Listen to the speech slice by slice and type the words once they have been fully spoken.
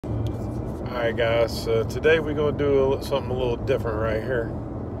Alright guys, so today we're going to do something a little different right here.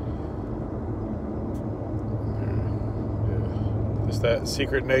 Just that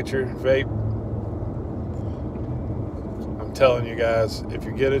Secret Nature vape. I'm telling you guys, if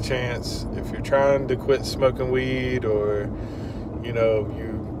you get a chance, if you're trying to quit smoking weed, or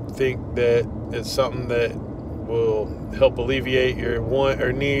you think that it's something that will help alleviate your want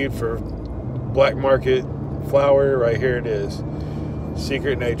or need for black market flower, right here it is.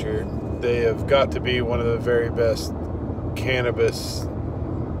 Secret Nature. They have got to be one of the very best cannabis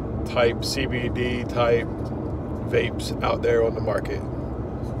type, CBD type vapes out there on the market.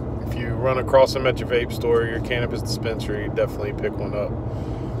 If you run across them at your vape store, your cannabis dispensary, definitely pick one up.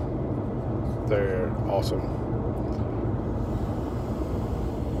 They're awesome.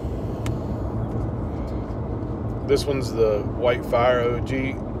 This one's the White Fire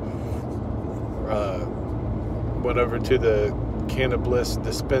OG. Went over to the Cannabis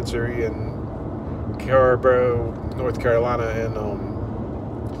dispensary in Carrboro, North Carolina, and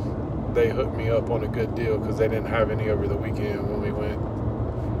they hooked me up on a good deal because they didn't have any over the weekend when we went.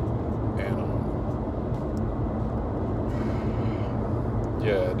 And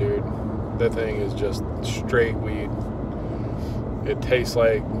yeah, dude, that thing is just straight weed. It tastes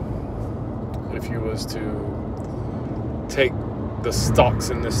like if you was to take the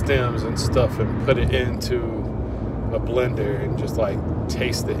stalks and the stems and stuff and put it into a blender and just like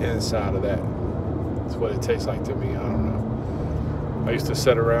taste the inside of that. That's what it tastes like to me. I don't know. I used to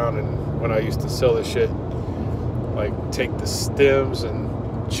sit around, and when I used to sell this shit, like take the stems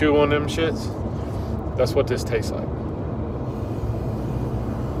and chew on them shits. That's what this tastes like.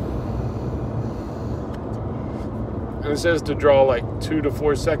 And it says to draw like 2 to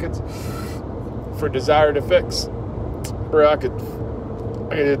 4 seconds for desired effects. Bro, I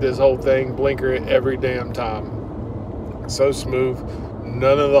did this whole thing, blinker it every damn time. So smooth,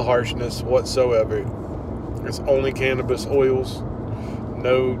 none of the harshness whatsoever. It's only cannabis oils,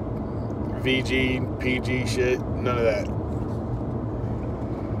 no VG, PG shit, none of that.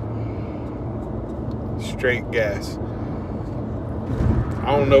 Straight gas.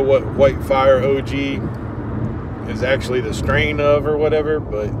 I don't know what White Fire OG is actually the strain of or whatever,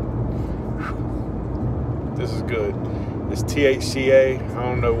 but this is good. It's THCA. I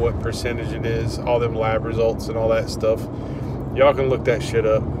don't know what percentage it is. All them lab results and all that stuff. Y'all can look that shit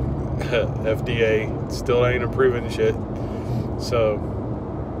up. FDA still ain't approving shit. So,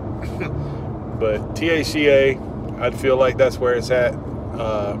 but THCA, I'd feel like that's where it's at.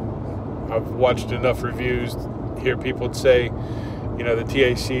 I've watched enough reviews, hear people say, the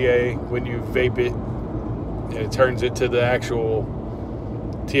THCA, when you vape it, and it turns it to the actual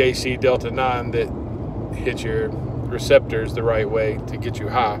THC Delta 9 that hits your receptors the right way to get you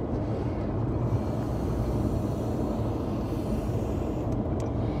high.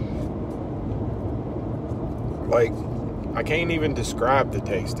 Like, I can't even describe the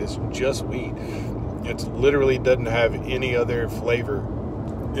taste. It's just weed. It literally doesn't have any other flavor.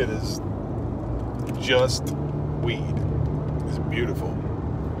 It is just weed. It's beautiful.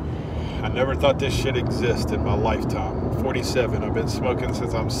 I never thought this shit existed in my lifetime. I'm 47. I've been smoking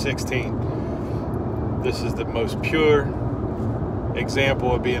since I'm 16. This is the most pure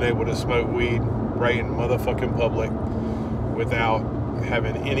example of being able to smoke weed right in motherfucking public without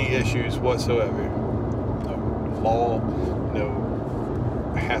having any issues whatsoever. No law,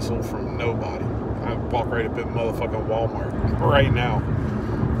 no hassle from nobody. I walk right up in motherfucking Walmart right now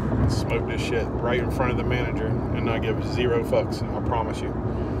and smoke this shit right in front of the manager and not give 0 fucks, I promise you.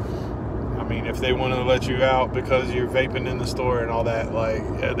 I mean, if they want to let you out because you're vaping in the store and all that, like,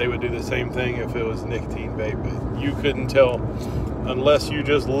 yeah, they would do the same thing if it was nicotine vape. But you couldn't tell unless you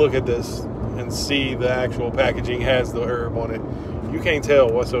just look at this and see the actual packaging has the herb on it. You can't tell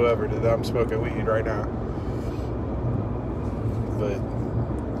whatsoever that I'm smoking weed right now. But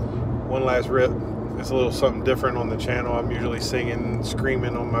one last rip. It's a little something different on the channel. I'm usually singing and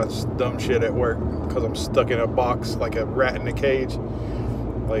screaming on my dumb shit at work because I'm stuck in a box like a rat in a cage.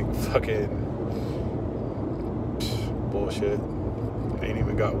 Like fucking bullshit. Ain't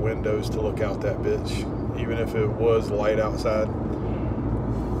even got windows to look out that bitch, even if it was light outside.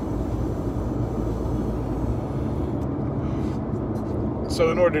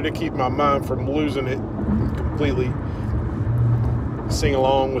 So in order to keep my mind from losing it completely, sing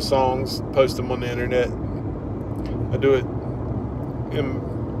along with songs, post them on the internet. I do it in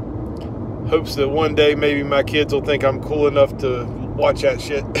hopes that one day maybe my kids will think I'm cool enough to watch that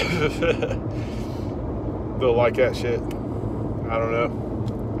shit. They'll like that shit. I don't know.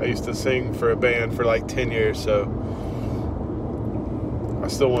 I used to sing for a band for like 10 years, so I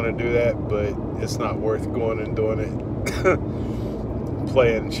still want to do that, but it's not worth going and doing it.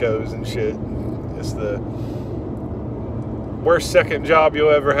 playing shows and shit. It's the worst second job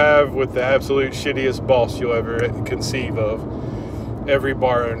you'll ever have with the absolute shittiest boss you'll ever conceive of. Every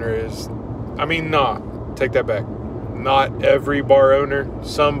bar owner is, take that back. Not every bar owner.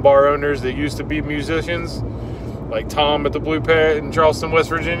 Some bar owners that used to be musicians, like Tom at the Blue Pet in Charleston, West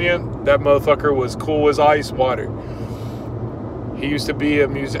Virginia, that motherfucker was cool as ice water. He used to be a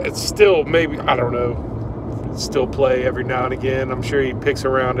musician. It's still, maybe, I don't know, still play every now and again. I'm sure he picks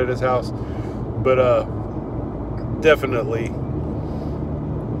around at his house. But definitely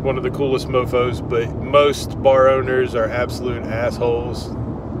one of the coolest mofos. But most bar owners are absolute assholes.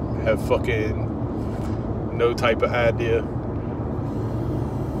 Have fucking no type of idea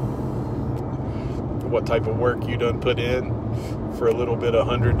what type of work you done put in for a little bit of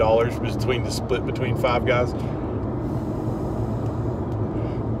 $100 between the split between 5 guys.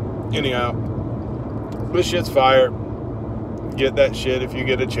 Anyhow, this shit's fire. Get that shit if you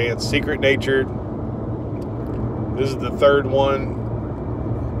get a chance. Secret Natured. This is the third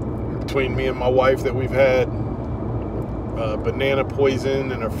one between me and my wife that we've had. Banana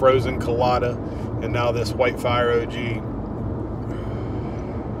poison and a frozen colada, and now this White Fire OG.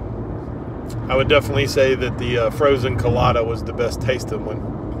 I would definitely say that the frozen colada was the best tasting one.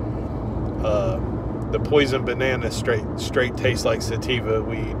 The poison banana straight tastes like sativa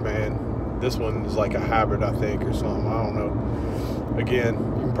weed, man. This one is like a hybrid, I think, or something. I don't know. Again,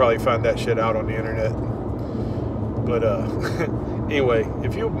 you can probably find that shit out on the internet. But anyway,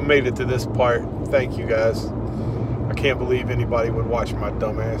 if you made it to this part, thank you guys. I can't believe anybody would watch my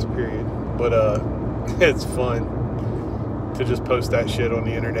dumbass, period. But it's fun to just post that shit on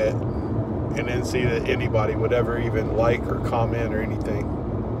the internet and then see that anybody would ever even like or comment or anything.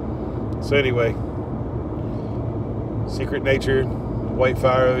 So anyway, Secret Natured, White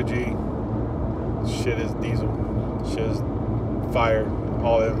Fire OG. Shit is diesel. Shit is fire.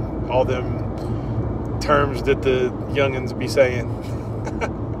 All them terms that the youngins be saying.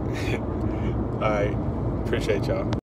 Alright, appreciate y'all.